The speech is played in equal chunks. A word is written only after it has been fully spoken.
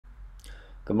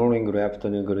Good morning, good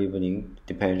afternoon, good evening,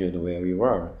 depending on where you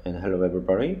are. And hello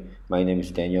everybody, my name is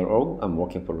Daniel O. I'm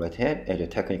working for Red Hat as a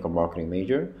technical marketing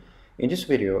major. In this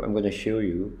video, I'm going to show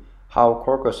you how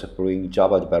Quarkus brings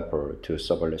Java developer to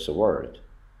serverless world.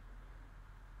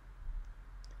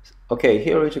 Okay,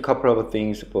 here is a couple of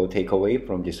things for takeaway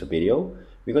from this video.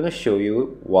 We're going to show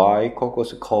you why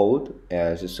Quarkus code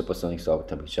as Supersonic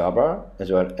Subatomic Java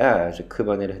as well as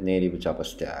Kubernetes native Java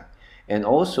stack. And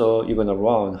also, you're going to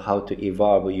learn how to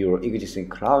evolve your existing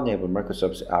cloud-native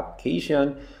Microsoft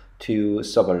application to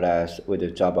serverless with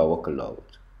a Java workload.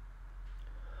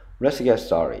 Let's get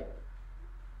started.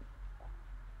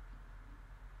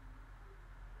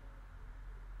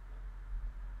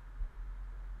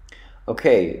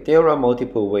 Okay, there are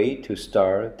multiple ways to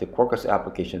start the Quarkus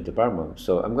application development.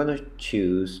 So I'm going to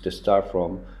choose to start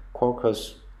from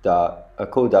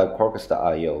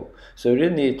code.quarkus.io. So you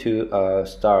really need to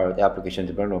start the application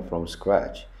development from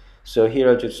scratch. So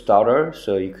here is the starter.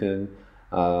 So you can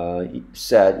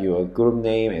set your group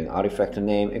name and artifact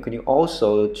name, and can you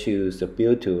also choose the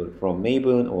build tool from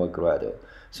Maven or Gradle.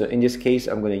 So in this case,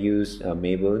 I'm going to use a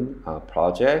Maven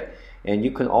project, and you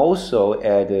can also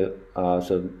add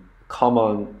some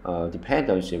common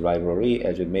dependency library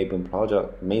as a Maven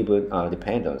project, Maven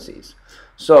dependencies.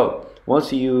 So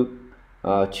once you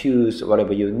choose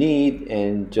whatever you need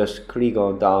and just click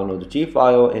on download the G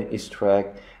file and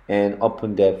extract and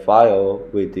open that file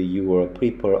with your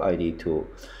preferred ID tool.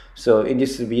 So in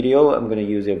this video, I'm going to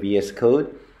use a VS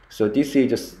Code. So this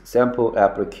is just sample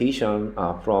application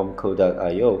from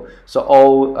code.io. So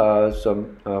all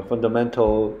some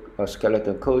fundamental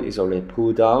skeleton code is already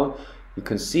pulled down. You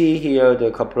can see here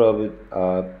the couple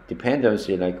of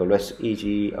dependency like a REST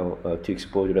AG to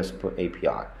expose RESTful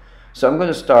API. So I'm going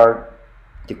to start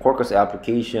the Quarkus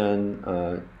application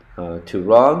to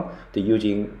run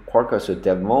using Quarkus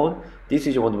dev mode. This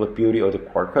is one of the beauty of the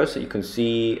Quarkus. You can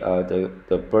see the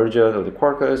version of the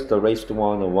Quarkus, the latest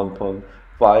one of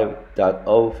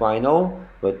 1.5.0 final.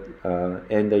 But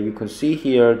and you can see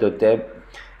here the dev.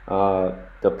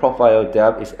 The profile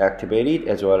dev is activated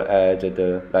as well as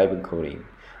the live encoding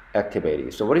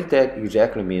activated. So what does that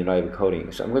exactly mean, live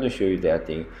encoding? So I'm going to show you that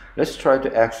thing. Let's try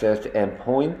to access the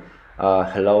endpoint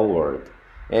hello world.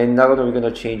 And now we're going to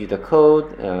change the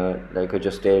code like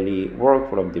just daily work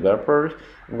from developers.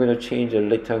 I'm going to change the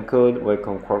return code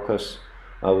welcome Quarkus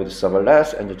with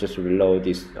serverless and just reload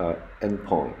this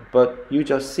endpoint. But you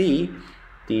just see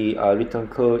the return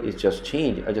code is just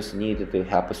changed. I just needed to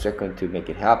half a second to make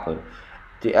it happen.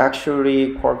 The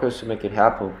actually Quarkus make it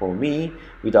happen for me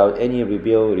without any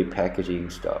rebuild, repackaging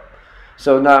stuff.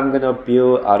 So now I'm gonna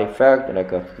build artifact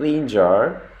like a clean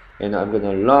jar, and I'm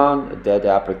gonna run that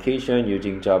application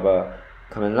using Java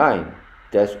command line.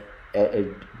 That's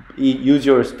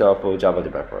usual stuff for Java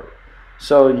developer.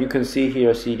 So you can see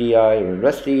here CDI and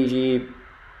REST AG,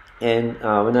 and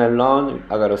when I run,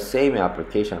 I got the same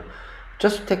application.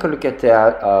 Just take a look at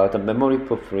that, the memory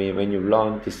footprint when you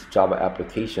run this Java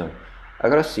application. I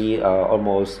gotta see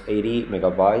almost 80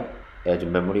 megabyte as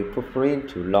memory footprint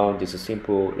to run this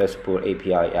simple RESTful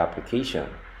API application.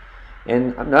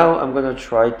 And now I'm gonna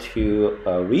try to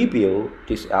rebuild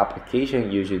this application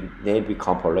using native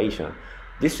compilation.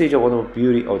 This is one of the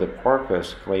beauty of the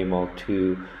Quarkus framework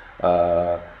to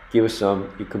give some,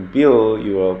 you can build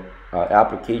your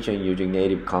application using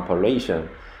native compilation.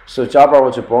 So Java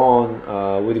was born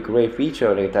with a great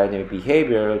feature like dynamic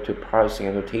behavior to parsing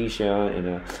annotation and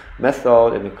a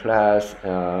method and a class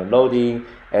loading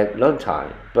at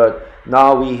runtime. But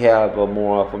now we have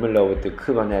more familiar with the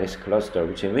Kubernetes cluster,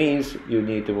 which means you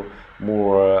need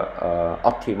more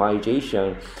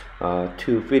optimization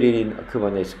to fit it in a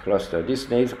Kubernetes cluster. This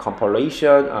needs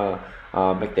compilation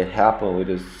make that happen with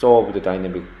the solve the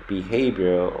dynamic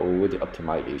behavior or with the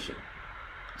optimization.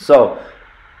 So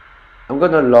I'm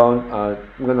gonna run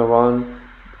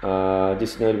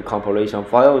this native compilation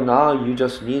file. Now you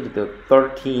just need the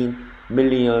 13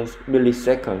 million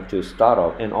milliseconds to start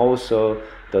up, and also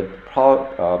the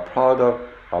product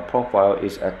profile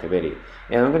is activated.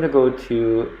 And I'm gonna go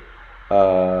to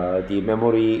the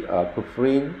memory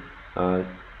footprint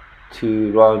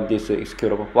to run this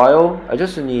executable file. I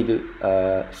just need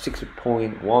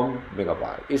 6.1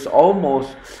 megabyte. It's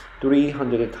almost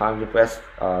 300 times fast,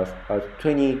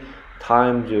 20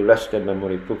 times the rest of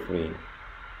memory footprint.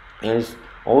 And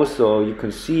also you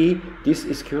can see this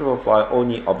executable file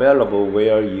only available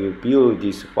where you build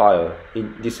this file.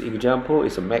 In this example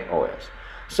is a Mac OS.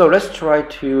 So let's try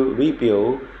to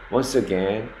rebuild once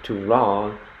again to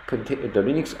run the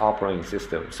Linux operating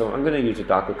system. So I'm going to use a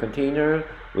Docker container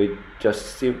with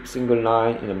just single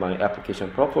line in my application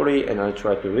property, and I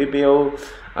try to rebuild.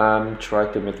 Try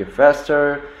to make it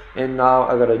faster, and now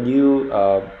I got a new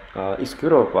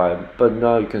executable file. But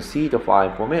now you can see the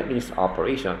file format is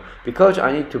operation because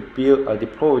I need to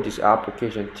deploy this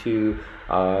application to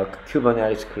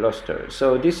Kubernetes cluster.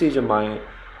 So this is my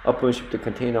OpenShift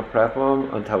container platform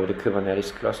on top of the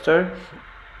Kubernetes cluster.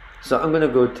 So I'm going to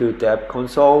go to dev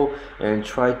console and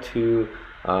try to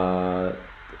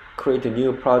create a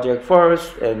new project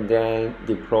first and then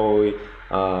deploy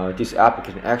this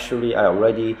application. Actually, I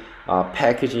already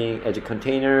packaging as a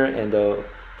container and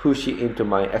push it into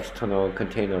my external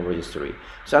container registry.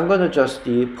 So I'm going to just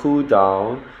pull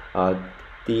down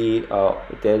the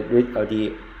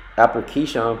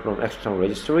application from external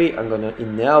registry. I'm going to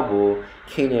enable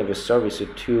Knative service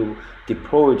to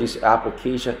deploy this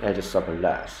application as a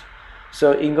serverless.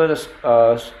 So it's going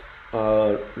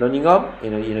to running up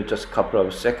in just a couple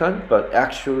of seconds, but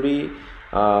actually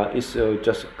it's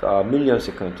just a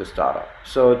millisecond to start up.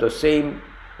 So the same,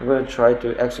 I'm going to try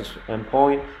to access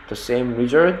endpoint, the same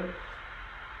result.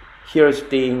 Here's the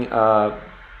thing,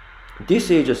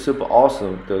 this is just super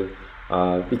awesome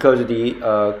because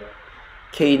the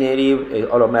Knative is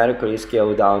automatically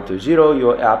scaled down to 0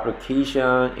 your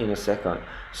application in a second.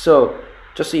 So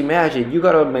just imagine you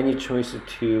got many choices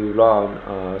to run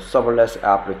serverless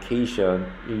application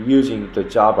using the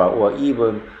Java or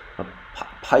even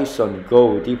Python,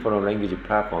 Go, different language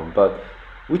platform. But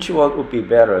which one would be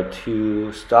better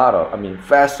to start up? I mean,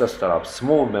 faster startup,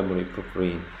 small memory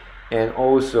footprint, and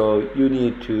also you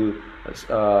need to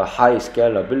high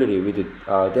scalability with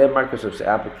their Microsoft's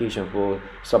application for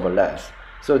serverless.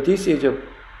 So this is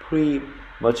pretty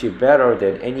much better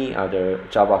than any other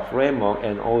Java framework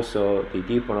and also the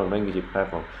different language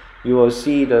platform. You will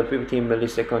see the 15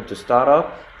 milliseconds to start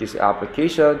up this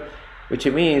application, which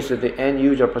means that the end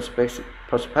user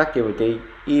perspective, they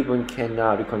even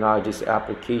cannot recognize this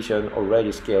application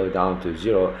already scaled down to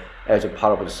 0 as a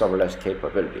part of the serverless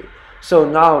capability. So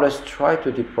now let's try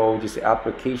to deploy this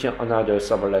application on another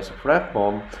serverless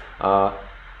platform,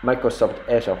 Microsoft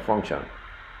Azure Function.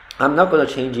 I'm not going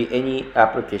to change any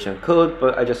application code,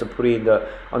 but I just put in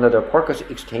another Quarkus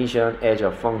extension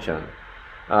Azure Function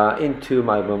into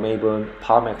my Maven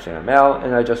PalmX ML,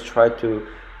 and I just try to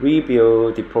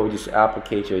deploy this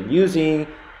application using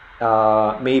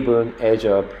Maven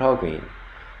Azure plugin.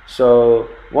 So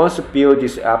once you build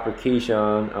this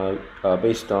application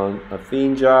based on a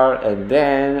thin jar, and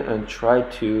then try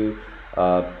to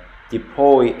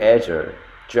deploy Azure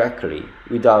directly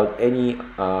without any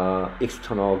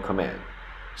external command.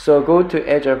 So go to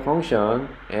Azure Function,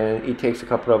 and it takes a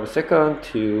couple of seconds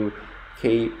to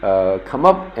come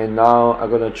up, and now I'm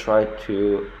going to try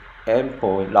to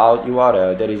endpoint loud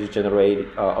URL that is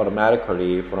generated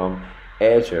automatically from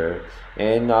Azure,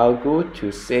 and now go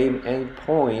to same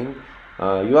endpoint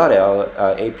URL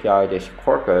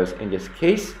API-Quarkus in this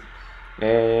case,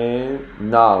 and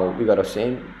now we got the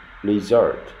same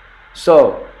result.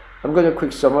 So I'm going to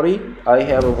quick summary. I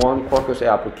have one Quarkus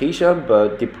application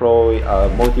but deploy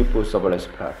multiple serverless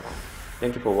platforms.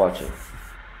 Thank you for watching.